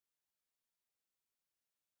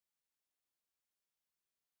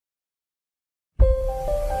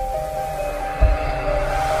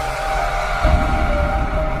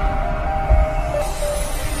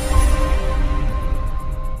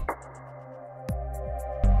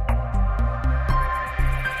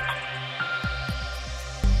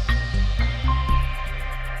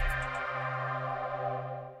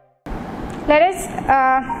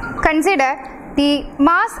consider the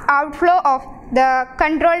mass outflow of the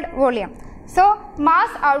controlled volume. So mass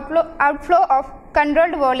outflow of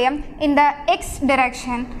controlled volume in the x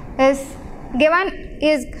direction is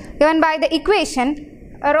given by the equation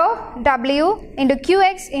rho w into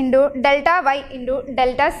qx into delta y into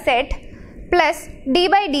delta z plus d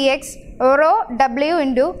by dx rho w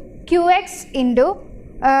into qx into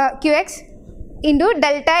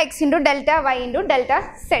delta x into delta y into delta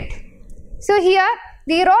z. So here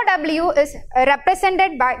the rho w is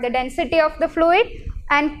represented by the density of the fluid,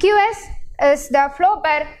 and qs is the flow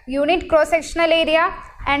per unit cross sectional area,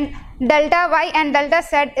 and delta y and delta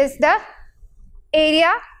z is the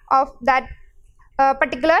area of that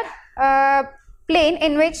particular plane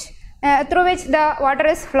in which through which the water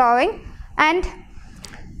is flowing, and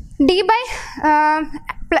d by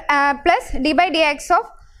plus d by dx of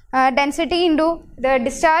density into the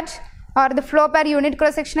discharge or the flow per unit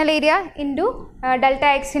cross sectional area into delta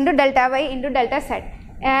x into delta y into delta z.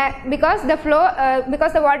 Because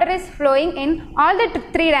the water is flowing in all the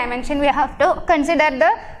three dimensions, we have to consider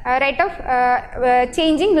the rate of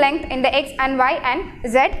changing length in the x and y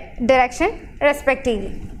and z direction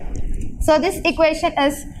respectively. So this equation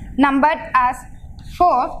is numbered as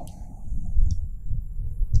 4.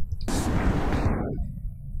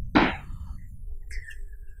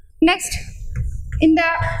 Next, in the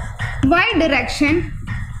y direction,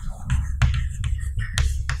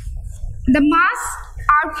 the mass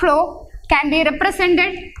outflow can be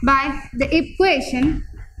represented by the equation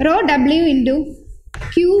rho w into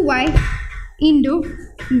qy into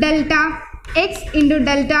delta x into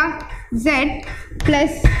delta z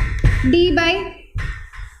plus d by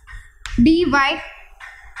dy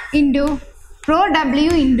into rho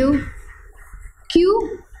w into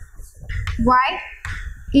qy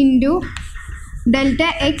into delta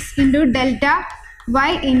x into delta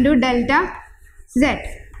y into delta z.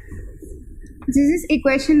 This is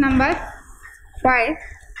equation number 5.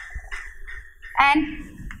 And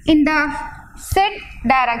in the z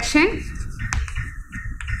direction,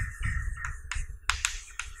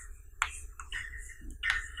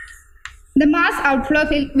 the mass outflow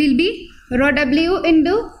will be rho w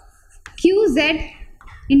into qz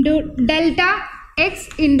into delta x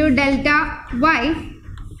into delta y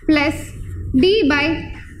plus d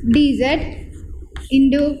by dz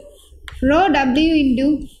into rho w into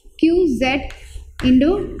qz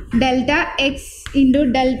into delta x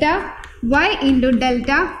into delta y into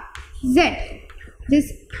delta z.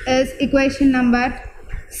 This is equation number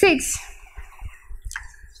 6.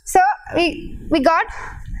 So we got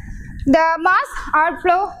the mass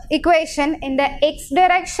outflow equation in the x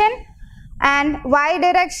direction and y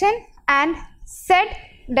direction and z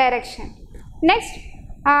direction. Next,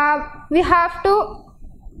 we have to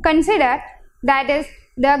consider, that is,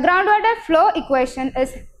 the groundwater flow equation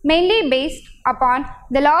is mainly based upon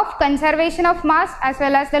the law of conservation of mass as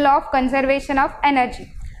well as the law of conservation of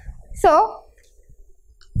energy. So,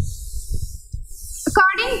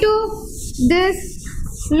 according to this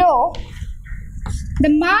law, the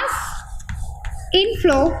mass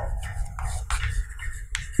inflow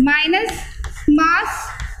minus mass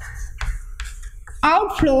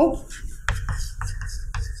outflow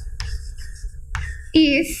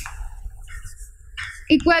is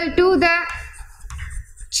equal to the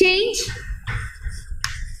change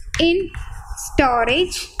in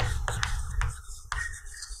storage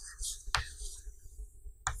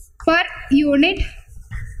per unit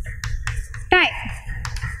time.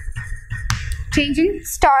 Change in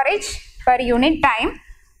storage per unit time.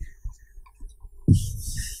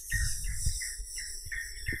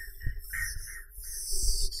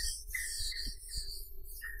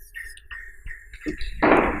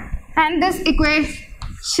 And this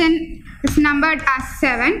equation is numbered as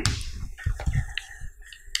 7.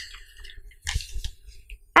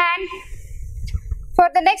 And for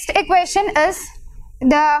the next equation is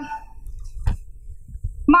the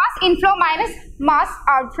mass inflow minus mass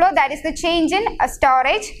outflow, that is the change in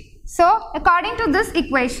storage. So according to this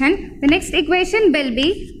equation, the next equation will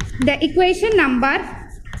be the equation number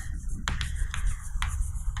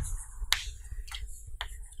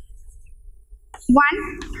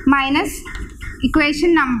 1 minus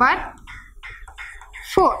equation number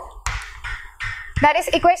 4. That is,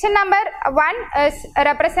 equation number 1 is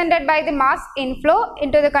represented by the mass inflow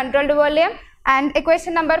into the controlled volume, and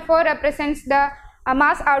equation number 4 represents the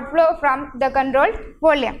mass outflow from the controlled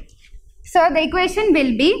volume. So the equation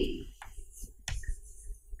will be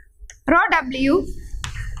rho w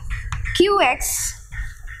qx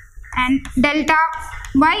and delta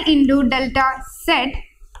y into delta z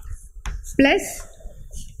plus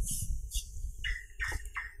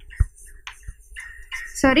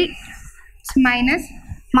it's minus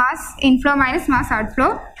mass inflow minus mass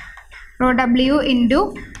outflow, rho W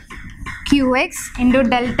into Qx into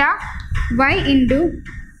delta Y into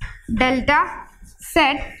delta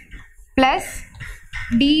Z plus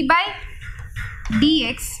d by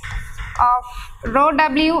dx of rho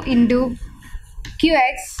W into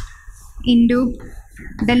Qx into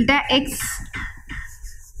delta x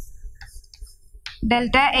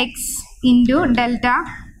into delta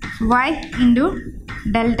y into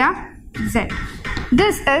delta z.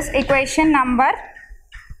 This is equation number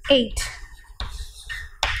 8.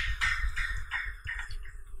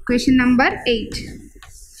 Equation number 8.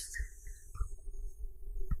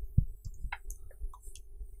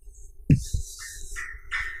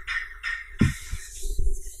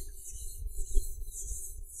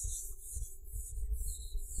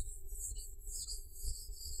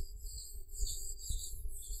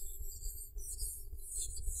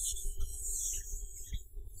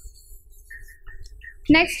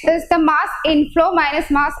 Next is the mass inflow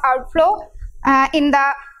minus mass outflow in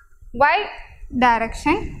the y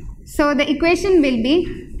direction. So the equation will be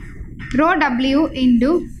rho W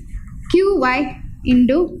into Qy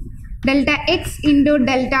into delta x into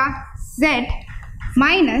delta z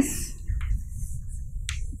minus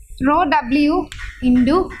rho W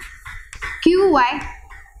into Qy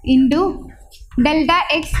into delta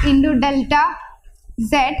x into delta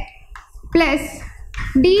z plus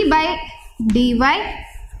d by dy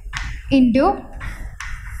into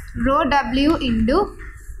rho W into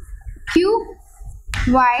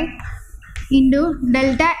Qy into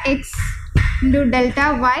delta x into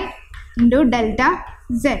delta y into delta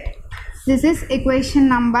z. This is equation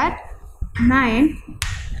number 9,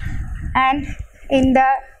 and in the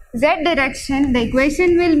z direction the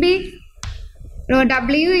equation will be rho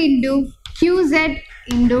W into Qz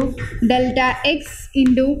into delta x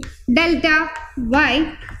into delta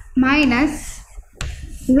y minus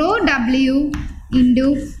rho W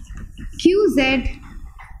into Qz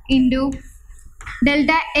into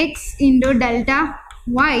delta x into delta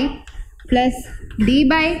y plus d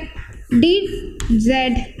by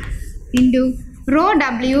dz into rho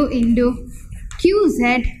W into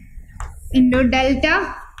Qz into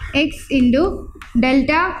delta x into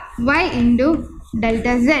delta y into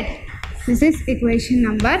delta z. This is equation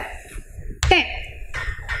number 10.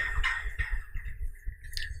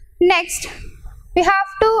 Next, we have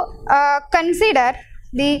to consider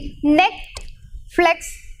the net flux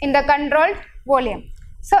in the controlled volume.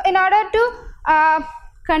 So in order to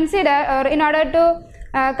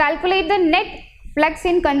calculate the net flux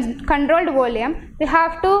in controlled volume, we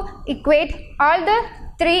have to equate all the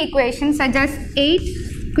three equations, such as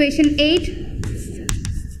equation 8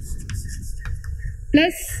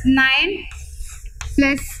 plus 9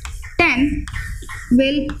 plus 10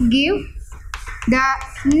 will give the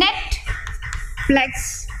net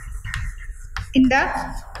flux in the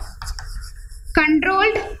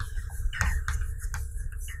controlled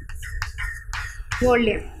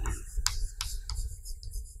volume.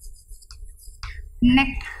 Net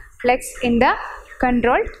flux in the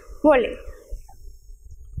controlled volume.